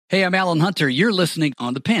Hey, I'm Alan Hunter. You're listening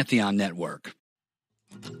on the Pantheon Network.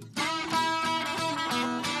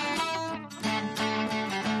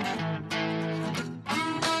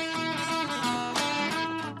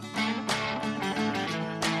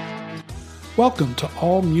 Welcome to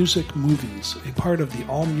All Music Movies, a part of the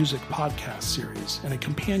All Music podcast series and a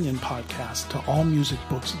companion podcast to All Music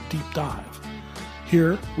Books Deep Dive.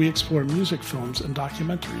 Here, we explore music films and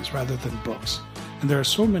documentaries rather than books, and there are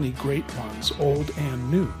so many great ones, old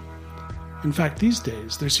and new. In fact, these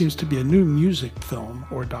days, there seems to be a new music film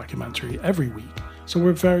or documentary every week, so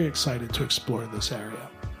we're very excited to explore this area.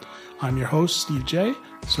 I'm your host, Steve J.,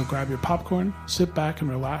 so grab your popcorn, sit back and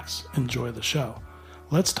relax, enjoy the show.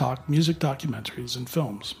 Let's talk music documentaries and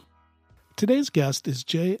films. Today's guest is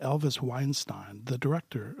J. Elvis Weinstein, the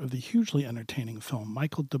director of the hugely entertaining film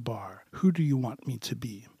Michael Des Barres, Who Do You Want Me to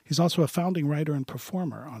Be? He's also a founding writer and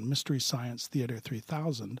performer on Mystery Science Theater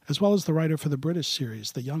 3000, as well as the writer for the British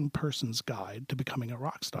series The Young Person's Guide to Becoming a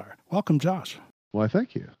Rock Star. Welcome, Josh. Why,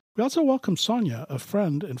 thank you. We also welcome Sonia, a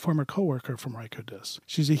friend and former co-worker from Rykodisc.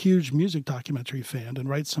 She's a huge music documentary fan and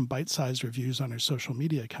writes some bite-sized reviews on her social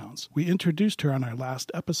media accounts. We introduced her on our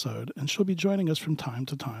last episode, and she'll be joining us from time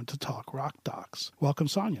to time to talk rock docs. Welcome,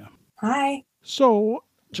 Sonia. Hi. So,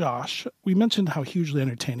 Josh, we mentioned how hugely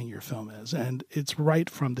entertaining your film is, and it's right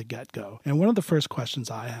from the get-go. And one of the first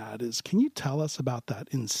questions I had is, can you tell us about that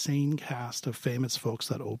insane cast of famous folks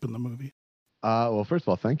that opened the movie? Well, first of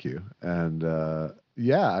all, thank you. And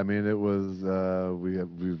yeah, I mean, it was,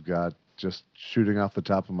 we've got, just shooting off the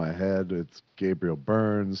top of my head, it's Gabriel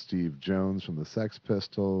Byrne, Steve Jones from the Sex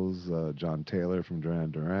Pistols, John Taylor from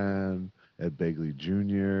Duran Duran, Ed Begley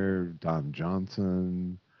Jr., Don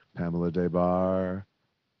Johnson, Pamela Des Barres,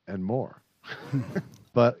 and more.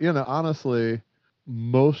 But, you know, honestly,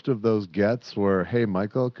 most of those gets were, hey,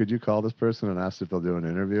 Michael, could you call this person and ask if they'll do an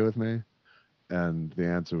interview with me? And the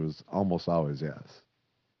answer was almost always yes.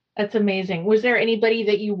 That's amazing. Was there anybody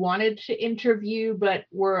that you wanted to interview but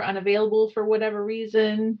were unavailable for whatever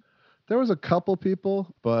reason? There was a couple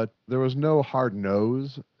people, but there was no hard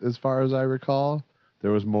nose as far as I recall.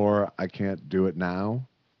 There was more, I can't do it now.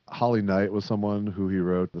 Holly Knight was someone who he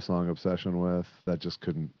wrote the song Obsession with that just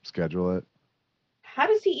couldn't schedule it. How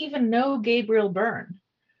does he even know Gabriel Byrne?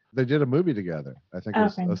 They did a movie together. I think it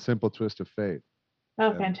was A Simple Twist of Fate.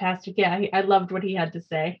 Oh, fantastic. Yeah, I loved what he had to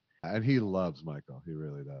say. And he loves Michael. He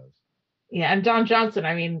really does. Yeah, and Don Johnson,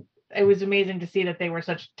 I mean, it was amazing to see that they were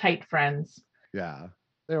such tight friends. Yeah,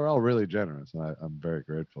 they were all really generous. And I'm very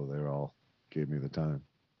grateful. They all gave me the time.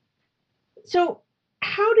 So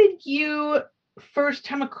how did you first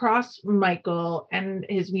come across Michael and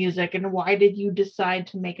his music, and why did you decide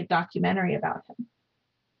to make a documentary about him?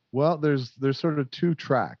 Well, there's sort of two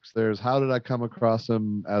tracks. There's how did I come across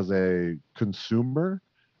him as a consumer?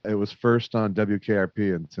 It was first on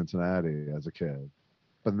WKRP in Cincinnati as a kid.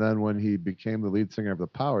 But then when he became the lead singer of the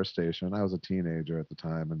Power Station, I was a teenager at the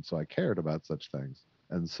time, and so I cared about such things.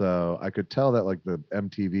 And so I could tell that like the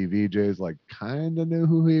MTV VJs like kind of knew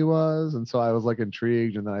who he was, and so I was like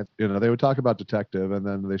intrigued. And then they would talk about Detective, and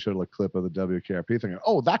then they showed a clip of the WKRP thing.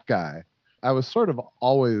 Oh, that guy! I was sort of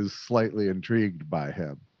always slightly intrigued by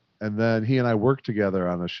him. And then he and I worked together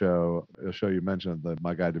on a show you mentioned,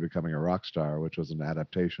 My Guide to Becoming a Rock Star, which was an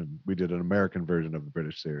adaptation. We did an American version of the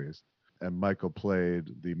British series. And Michael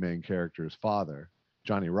played the main character's father.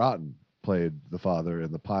 Johnny Rotten played the father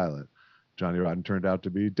in the pilot. Johnny Rotten turned out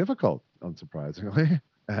to be difficult, unsurprisingly.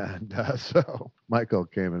 And so Michael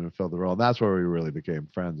came in and filled the role. And that's where we really became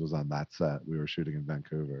friends, was on that set. We were shooting in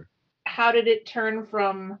Vancouver. How did it turn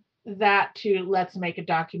from that to let's make a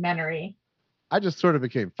documentary? I just sort of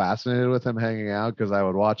became fascinated with him hanging out because I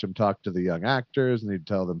would watch him talk to the young actors and he'd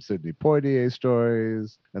tell them Sidney Poitier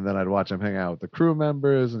stories. And then I'd watch him hang out with the crew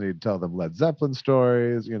members and he'd tell them Led Zeppelin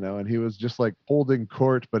stories, and he was just like holding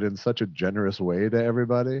court, but in such a generous way to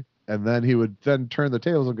everybody. And then he would then turn the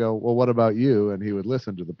tables and go, well, what about you? And he would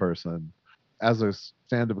listen to the person. As a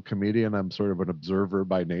stand-up comedian, I'm sort of an observer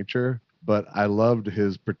by nature, but I loved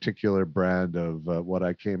his particular brand of what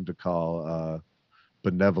I came to call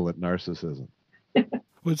benevolent narcissism.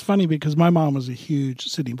 Well, it's funny because my mom was a huge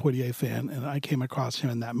Sidney Poitier fan, and I came across him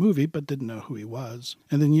in that movie, but didn't know who he was.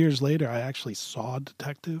 And then years later, I actually saw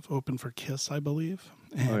Detective open for Kiss, I believe.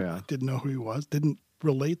 And I didn't know who he was, didn't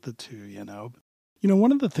relate the two,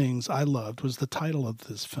 one of the things I loved was the title of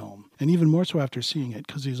this film, and even more so after seeing it,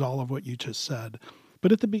 because he's all of what you just said.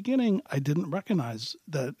 But at the beginning, I didn't recognize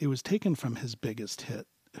that it was taken from his biggest hit.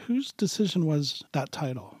 Whose decision was that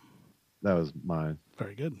title? That was mine.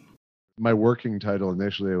 Very good. My working title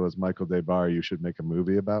initially was Michael Des Barres, You Should Make a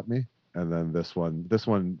Movie About Me. And then this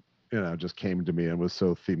one just came to me and was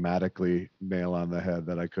so thematically nail on the head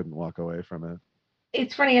that I couldn't walk away from it.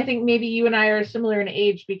 It's funny. I think maybe you and I are similar in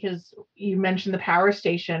age because you mentioned the Power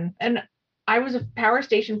Station. And I was a Power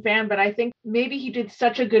Station fan, but I think maybe he did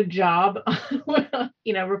such a good job,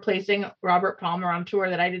 replacing Robert Palmer on tour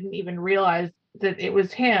that I didn't even realize that it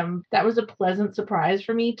was him. That was a pleasant surprise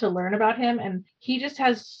for me to learn about him. And he just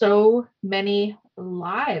has so many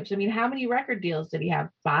lives. I mean, how many record deals did he have?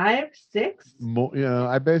 5, 6?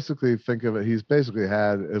 I basically think of it. He's basically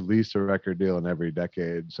had at least a record deal in every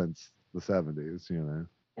decade since the 70s.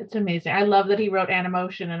 It's amazing. I love that he wrote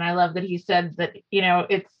Animotion, and I love that he said that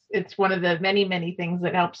it's one of the many, many things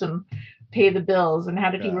that helps him pay the bills. And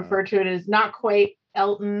how did he refer to it as not quite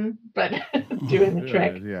Elton, but doing the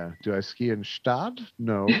trick? Yeah. Do I ski in Stad?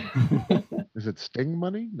 No. Is it Sting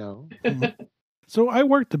money? No. So I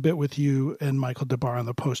worked a bit with you and Michael Des Barres on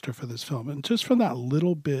the poster for this film, and just from that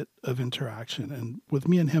little bit of interaction, and with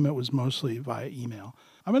me and him, it was mostly via email.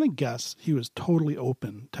 I'm going to guess he was totally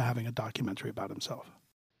open to having a documentary about himself.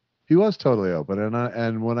 He was totally open,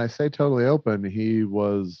 and when I say totally open, he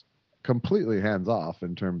was completely hands off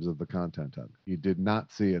in terms of the content of it. He did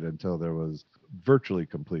not see it until there was virtually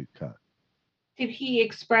complete cut. Did he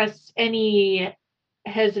express any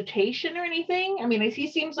hesitation or anything? I mean,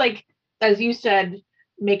 he seems like, as you said,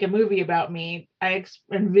 make a movie about me. I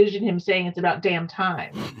envision him saying it's about damn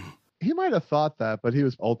time. He might have thought that, but he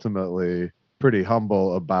was ultimately pretty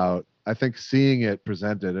humble about, I think, seeing it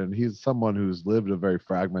presented. And he's someone who's lived a very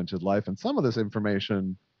fragmented life. And some of this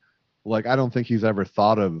information, I don't think he's ever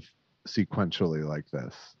thought of sequentially like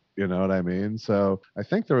this. You know what I mean? So I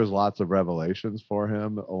think there was lots of revelations for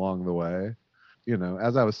him along the way.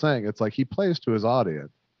 As I was saying, it's like he plays to his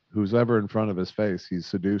audience. Who's ever in front of his face, he's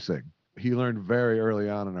seducing. He learned very early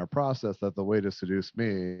on in our process that the way to seduce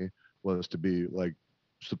me was to be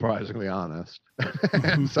surprisingly honest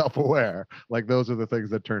and self-aware. Those are the things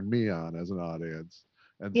that turned me on as an audience.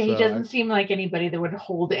 And yeah, so he doesn't seem like anybody that would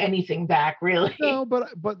hold anything back, really. No,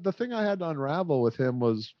 but the thing I had to unravel with him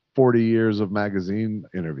was 40 years of magazine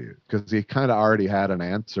interviews, because he kind of already had an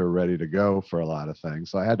answer ready to go for a lot of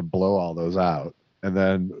things. So I had to blow all those out and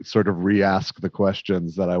then sort of re-ask the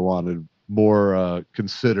questions that I wanted more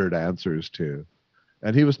considered answers to.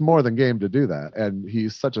 And he was more than game to do that. And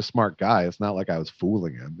he's such a smart guy. It's not like I was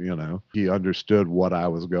fooling him, He understood what I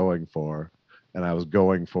was going for. And I was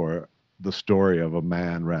going for the story of a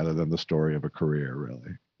man rather than the story of a career,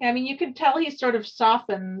 really. I mean, you can tell he sort of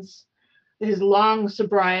softens his long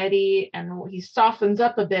sobriety, and he softens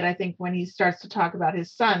up a bit, I think, when he starts to talk about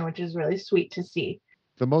his son, which is really sweet to see.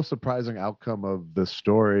 The most surprising outcome of this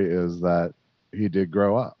story is that he did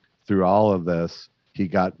grow up. Through all of this, he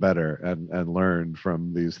got better and learned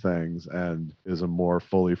from these things and is a more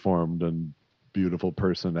fully formed and beautiful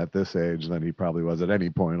person at this age than he probably was at any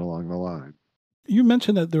point along the line. You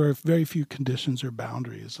mentioned that there are very few conditions or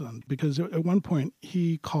boundaries, because at one point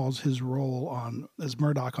he calls his role as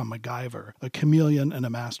Murdoch on MacGyver a chameleon and a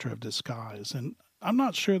master of disguise. And I'm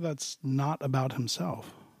not sure that's not about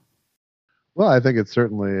himself. Well, I think it's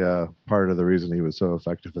certainly part of the reason he was so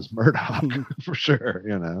effective as Murdoch, for sure,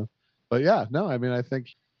 But yeah, no, I mean, I think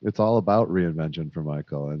it's all about reinvention for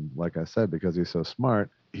Michael. And like I said, because he's so smart,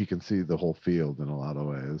 he can see the whole field in a lot of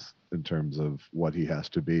ways in terms of what he has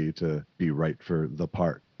to be right for the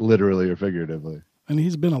part, literally or figuratively. And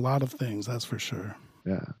he's been a lot of things, that's for sure.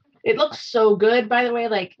 Yeah. It looks so good, by the way.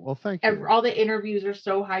 Well, thank you. All the interviews are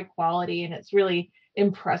so high quality, and it's really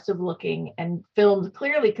impressive looking and filmed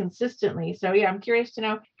clearly consistently. So yeah, I'm curious to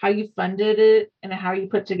know how you funded it and how you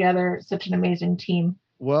put together such an amazing team.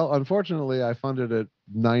 Well, unfortunately, I funded it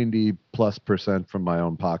 90+% from my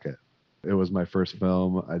own pocket. It was my first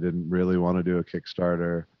film. I didn't really want to do a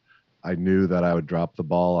Kickstarter. I knew that I would drop the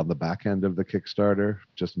ball on the back end of the Kickstarter,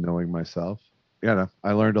 just knowing myself.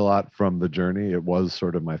 I learned a lot from the journey. It was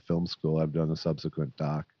sort of my film school. I've done a subsequent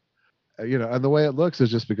doc. And the way it looks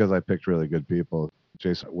is just because I picked really good people.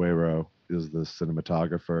 Jason Wayro is the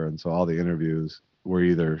cinematographer, and so all the interviews were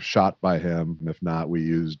either shot by him. If not, we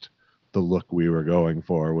used the look we were going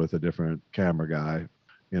for with a different camera guy.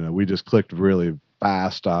 We just clicked really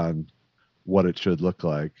fast on what it should look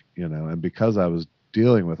like, and because I was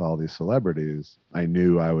dealing with all these celebrities, I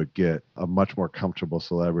knew I would get a much more comfortable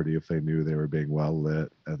celebrity if they knew they were being well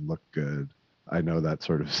lit and looked good. I know that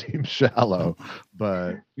sort of seems shallow,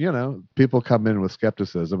 but people come in with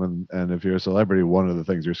skepticism, and if you're a celebrity, one of the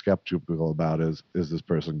things you're skeptical about is this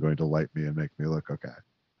person going to light me and make me look okay?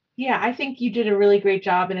 Yeah, I think you did a really great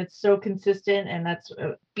job, and it's so consistent, and that's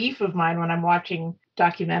a beef of mine when I'm watching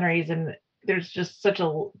documentaries, and there's just such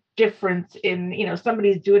a difference in,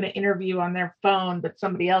 somebody's doing an interview on their phone, but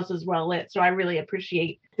somebody else is well lit. So I really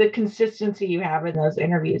appreciate the consistency you have in those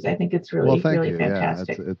interviews. I think it's Well, really, thank really you.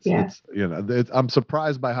 fantastic. Yeah, it's I'm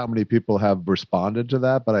surprised by how many people have responded to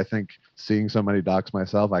that, but I think seeing so many docs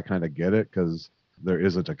myself, I kind of get it, because there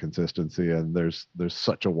isn't a consistency, and there's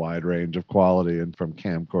such a wide range of quality, and from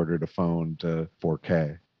camcorder to phone to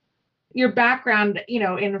 4K. Your background,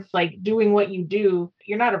 in like doing what you do,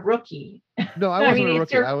 you're not a rookie. No, I wasn't a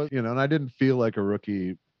rookie. I was, and I didn't feel like a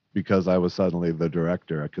rookie because I was suddenly the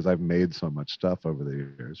director, because I've made so much stuff over the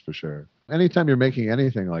years, for sure. Anytime you're making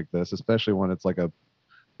anything like this, especially when it's like a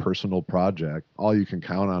personal project, all you can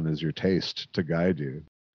count on is your taste to guide you.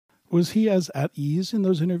 Was he as at ease in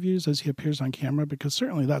those interviews as he appears on camera? Because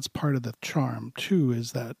certainly that's part of the charm, too,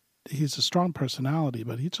 is that he's a strong personality,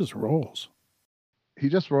 but he just rolls. He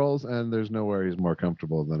just rolls, and there's nowhere he's more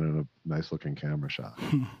comfortable than in a nice-looking camera shot.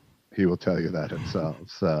 He will tell you that himself.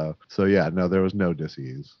 So yeah, no, there was no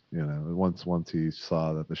dis-ease. Once he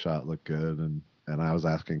saw that the shot looked good, and I was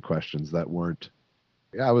asking questions that weren't.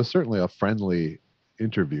 Yeah, I was certainly a friendly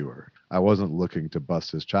interviewer. I wasn't looking to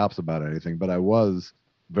bust his chops about anything, but I was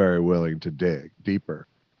very willing to dig deeper.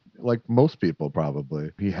 Like most people,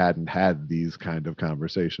 probably, he hadn't had these kind of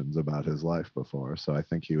conversations about his life before, so I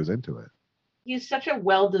think he was into it. He's such a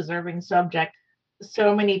well-deserving subject.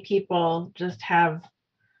 So many people just have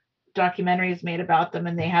documentaries made about them,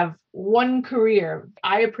 and they have one career.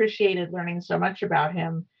 I appreciated learning so much about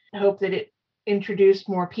him. I hope that it introduced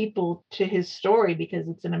more people to his story, because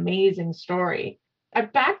it's an amazing story. I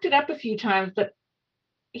backed it up a few times, but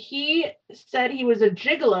he said he was a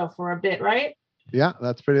gigolo for a bit, right? Yeah,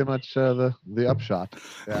 that's pretty much the upshot.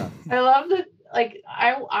 Yeah. I love that. Like,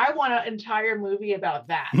 I want an entire movie about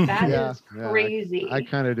that. That is crazy. I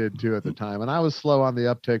kind of did too at the time. And I was slow on the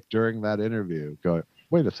uptake during that interview, going,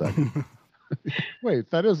 wait a second. Wait,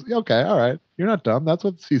 that is okay. All right. You're not dumb. That's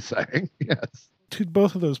what he's saying. Yes. To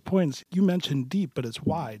both of those points, you mentioned deep, but it's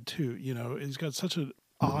wide too. He's got such an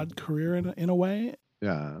odd career in a way.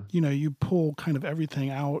 Yeah. You pull kind of everything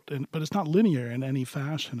out, but it's not linear in any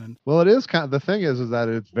fashion. And well, it is kind of, the thing is that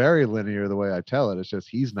it's very linear the way I tell it. It's just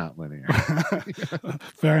he's not linear.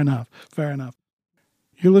 Fair enough.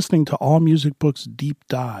 You're listening to All Music Books Deep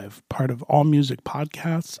Dive, part of All Music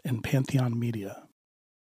Podcasts and Pantheon Media.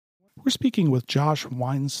 We're speaking with Josh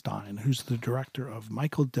Weinstein, who's the director of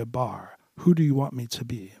Michael Des Barres, Who Do You Want Me to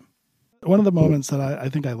Be? One of the moments that I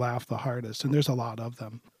think I laughed the hardest, and there's a lot of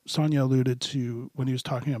them, Sonia alluded to when he was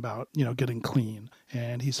talking about, getting clean.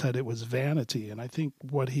 And he said it was vanity. And I think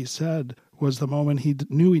what he said was the moment he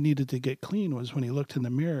knew he needed to get clean was when he looked in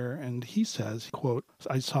the mirror and he says, quote,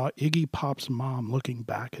 "I saw Iggy Pop's mom looking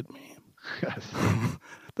back at me." Yes.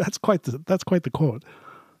 That's quite the quote.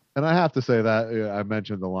 And I have to say that I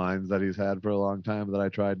mentioned the lines that he's had for a long time that I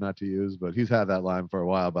tried not to use, but he's had that line for a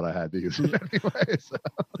while, but I had to use it anyway. So.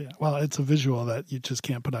 Yeah, well, it's a visual that you just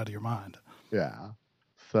can't put out of your mind. Yeah.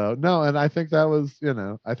 So no, and I think that was,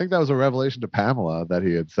 a revelation to Pamela that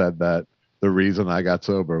he had said that the reason I got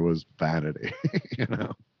sober was vanity.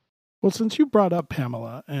 Well, since you brought up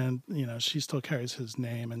Pamela, and she still carries his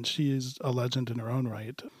name, and she is a legend in her own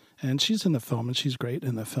right. And she's in the film, and she's great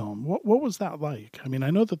in the film. What was that like? I mean,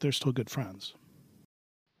 I know that they're still good friends.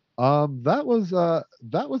 That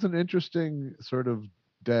was an interesting sort of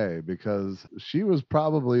day, because she was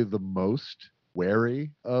probably the most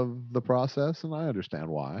wary of the process, and I understand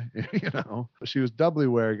why. She was doubly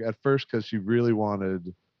wary at first because she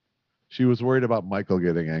was worried about Michael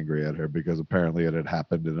getting angry at her, because apparently it had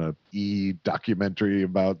happened in a documentary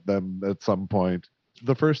about them at some point.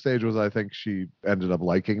 The first stage was, I think she ended up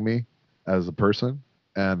liking me as a person.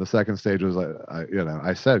 And the second stage was,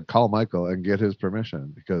 I said, call Michael and get his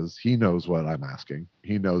permission, because he knows what I'm asking.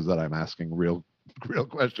 He knows that I'm asking real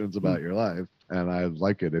questions about your life. And I'd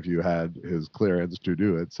like it if you had his clearance to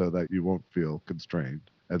do it so that you won't feel constrained.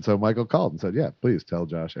 And so Michael called and said, yeah, please tell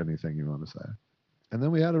Josh anything you want to say. And then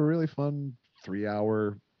we had a really fun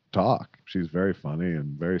 3-hour talk. She's very funny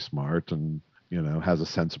and very smart, and, has a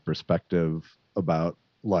sense of perspective about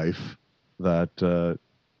life that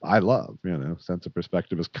I love. Sense of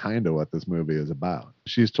perspective is kind of what this movie is about.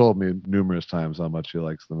 She's told me numerous times how much she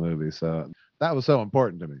likes the movie. So that was so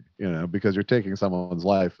important to me, because you're taking someone's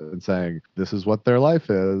life and saying, this is what their life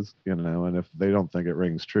is, and if they don't think it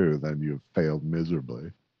rings true, then you've failed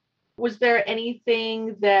miserably. Was there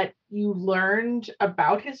anything that you learned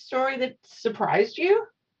about his story that surprised you?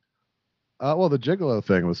 Well, the gigolo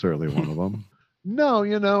thing was certainly one of them. No,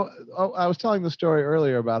 I was telling the story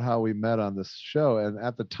earlier about how we met on this show, and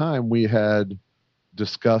at the time we had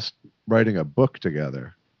discussed writing a book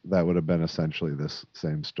together that would have been essentially this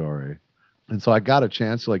same story. And so I got a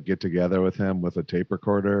chance to like get together with him with a tape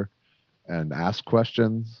recorder and ask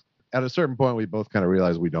questions. At a certain point, we both kind of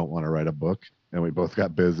realized we don't want to write a book, and we both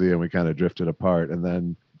got busy and we kind of drifted apart. And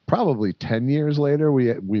then probably 10 years later,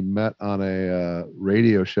 we met on a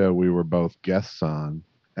radio show we were both guests on.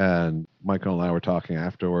 And Michael and I were talking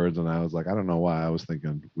afterwards, and I was like, I don't know why I was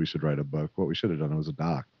thinking we should write a book. What we should have done was a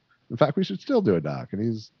doc. In fact, we should still do a doc.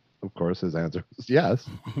 And of course, his answer was yes.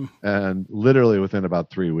 And literally within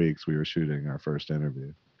about 3 weeks, we were shooting our first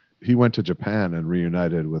interview. He went to Japan and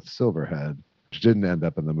reunited with Silverhead, which didn't end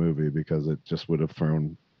up in the movie because it just would have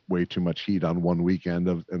thrown way too much heat on one weekend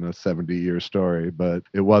in a 70-year story. But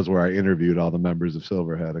it was where I interviewed all the members of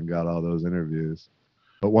Silverhead and got all those interviews.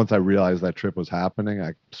 But once I realized that trip was happening,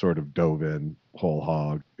 I sort of dove in whole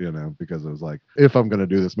hog, because it was like, if I'm going to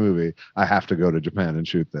do this movie, I have to go to Japan and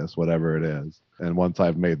shoot this, whatever it is. And once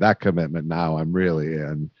I've made that commitment, now I'm really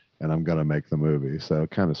in and I'm going to make the movie. So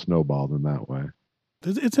it kind of snowballed in that way.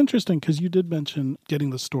 It's interesting because you did mention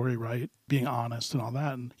getting the story right, being honest and all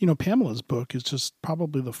that. And, Pamela's book is just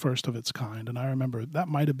probably the first of its kind. And I remember that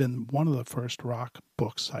might have been one of the first rock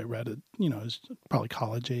books I read it, it was probably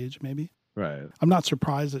college age maybe. Right. I'm not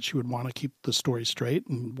surprised that she would want to keep the story straight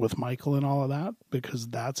and with Michael and all of that, because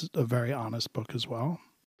that's a very honest book as well.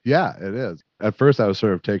 Yeah, it is. At first, I was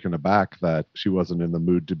sort of taken aback that she wasn't in the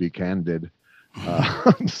mood to be candid.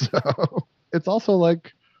 So it's also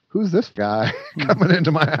like, who's this guy coming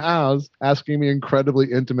into my house asking me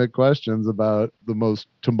incredibly intimate questions about the most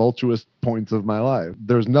tumultuous points of my life?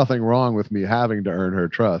 There's nothing wrong with me having to earn her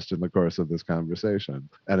trust in the course of this conversation.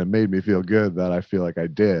 And it made me feel good that I feel like I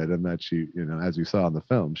did. And that she, as you saw in the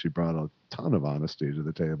film, she brought a ton of honesty to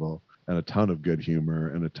the table and a ton of good humor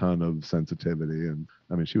and a ton of sensitivity. And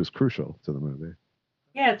I mean, she was crucial to the movie.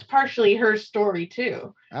 Yeah, it's partially her story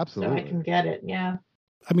too. Absolutely. So I can get it. Yeah.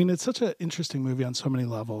 I mean, it's such an interesting movie on so many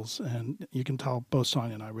levels, and you can tell both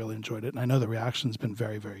Sonia and I really enjoyed it. And I know the reaction's been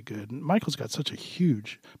very, very good. And Michael's got such a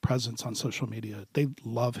huge presence on social media. They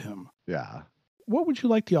love him. Yeah. What would you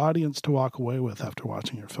like the audience to walk away with after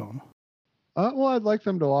watching your film? Well, I'd like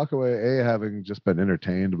them to walk away, having just been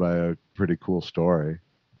entertained by a pretty cool story.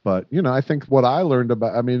 But, I think what I learned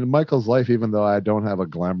about, Michael's life, even though I don't have a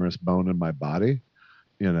glamorous bone in my body,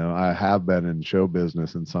 I have been in show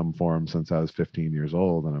business in some form since I was 15 years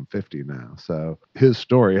old, and I'm 50 now. So his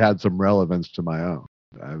story had some relevance to my own.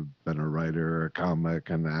 I've been a writer, a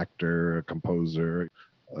comic, an actor, a composer,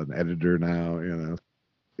 an editor now,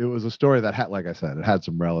 It was a story that had, like I said, it had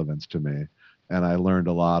some relevance to me. And I learned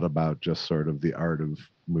a lot about just sort of the art of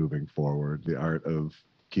moving forward, the art of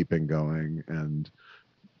keeping going and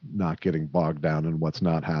not getting bogged down in what's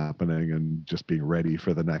not happening and just being ready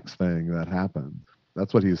for the next thing that happens.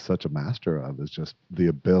 That's what he's such a master of, is just the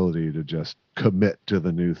ability to just commit to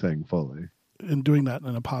the new thing fully. And doing that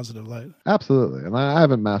in a positive light. Absolutely. And I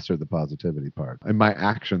haven't mastered the positivity part. In my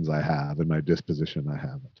actions I have, in my disposition I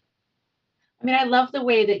haven't. I love the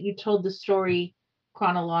way that you told the story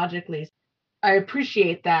chronologically. I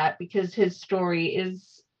appreciate that because his story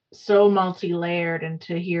is so multi-layered, and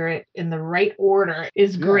to hear it in the right order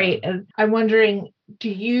is great. And I'm wondering, do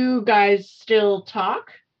you guys still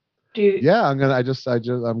talk? Yeah, I'm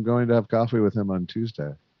going to have coffee with him on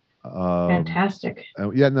Tuesday. Fantastic.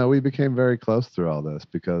 We became very close through all this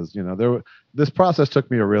because this process took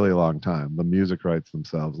me a really long time. The music rights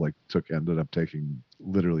themselves ended up taking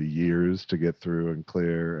literally years to get through and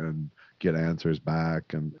clear and get answers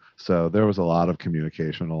back, and so there was a lot of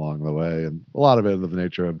communication along the way, and a lot of it of the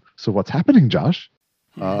nature of, so what's happening, Josh?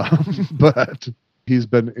 But he's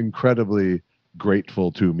been incredibly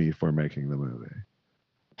grateful to me for making the movie.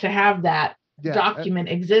 To have that document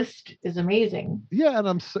exist is amazing. Yeah, and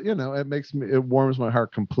I'm it warms my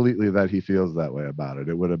heart completely that he feels that way about it.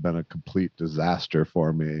 It would have been a complete disaster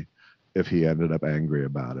for me if he ended up angry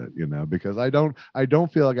about it, because I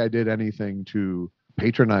don't feel like I did anything to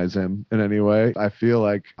patronize him in any way. I feel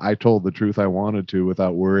like I told the truth I wanted to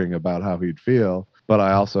without worrying about how he'd feel, but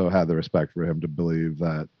I also had the respect for him to believe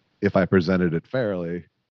that if I presented it fairly,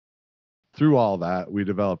 through all that, we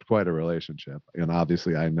developed quite a relationship. And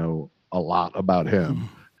obviously I know a lot about him.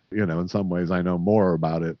 In some ways I know more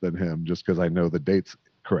about it than him just because I know the dates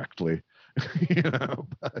correctly.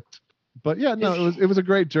 But yeah, no, it was a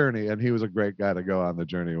great journey, and he was a great guy to go on the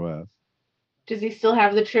journey with. Does he still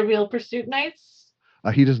have the Trivial Pursuit nights?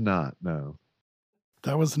 He does not, no.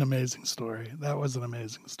 That was an amazing story.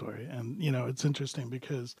 And, it's interesting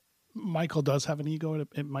because Michael does have an ego,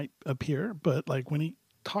 it might appear, but when he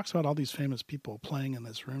talks about all these famous people playing in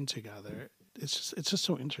this room together, it's just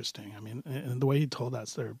so interesting. And the way he told that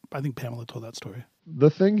story, I think Pamela told that story. The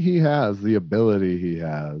thing he has, the ability he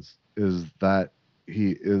has, is that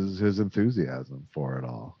his enthusiasm for it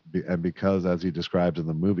all. And because, as he describes in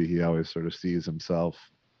the movie, he always sort of sees himself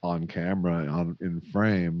on camera, in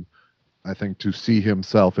frame. I think to see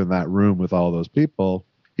himself in that room with all those people,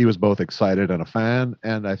 he was both excited and a fan.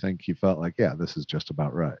 And I think he felt like, yeah, this is just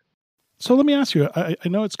about right. So let me ask you, I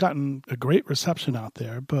know it's gotten a great reception out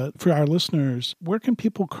there, but for our listeners, where can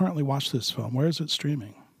people currently watch this film? Where is it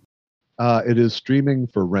streaming? It is streaming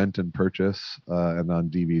for rent and purchase, and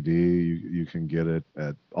on DVD. You can get it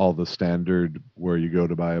at all the standard where you go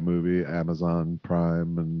to buy a movie, Amazon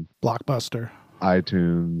Prime and Blockbuster,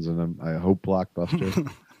 iTunes, and I hope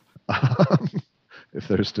Blockbuster. If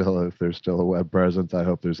there's still a web presence, I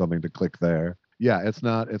hope there's something to click there. Yeah, it's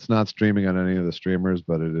not streaming on any of the streamers,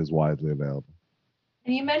 but it is widely available.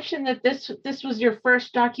 And you mentioned that this was your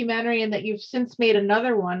first documentary and that you've since made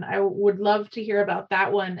another one. I would love to hear about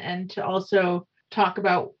that one and to also talk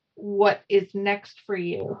about what is next for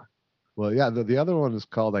you. Well, yeah, the other one is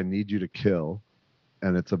called I Need You to Kill,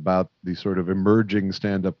 and it's about the sort of emerging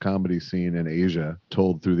stand-up comedy scene in Asia,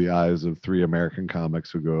 told through the eyes of 3 American comics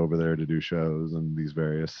who go over there to do shows in these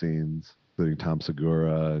various scenes, including Tom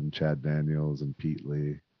Segura and Chad Daniels and Pete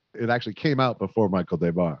Lee. It actually came out before Michael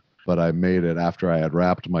Des Barres, but I made it after I had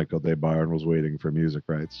wrapped Michael Des Barres and was waiting for music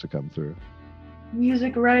rights to come through.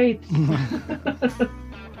 Music rights.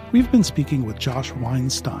 We've been speaking with Josh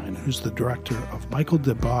Weinstein, who's the director of Michael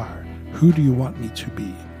Des Barres, Who Do You Want Me to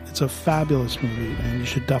Be? It's a fabulous movie, and you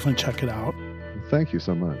should definitely check it out. Thank you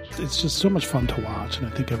so much. It's just so much fun to watch, and I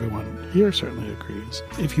think everyone here certainly agrees.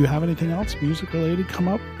 If you have anything else music-related come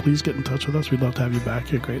up, please get in touch with us. We'd love to have you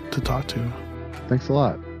back. You're great to talk to. Thanks a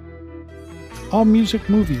lot. All Music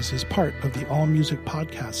Movies is part of the All Music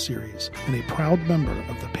Podcast series and a proud member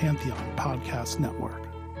of the Pantheon Podcast Network.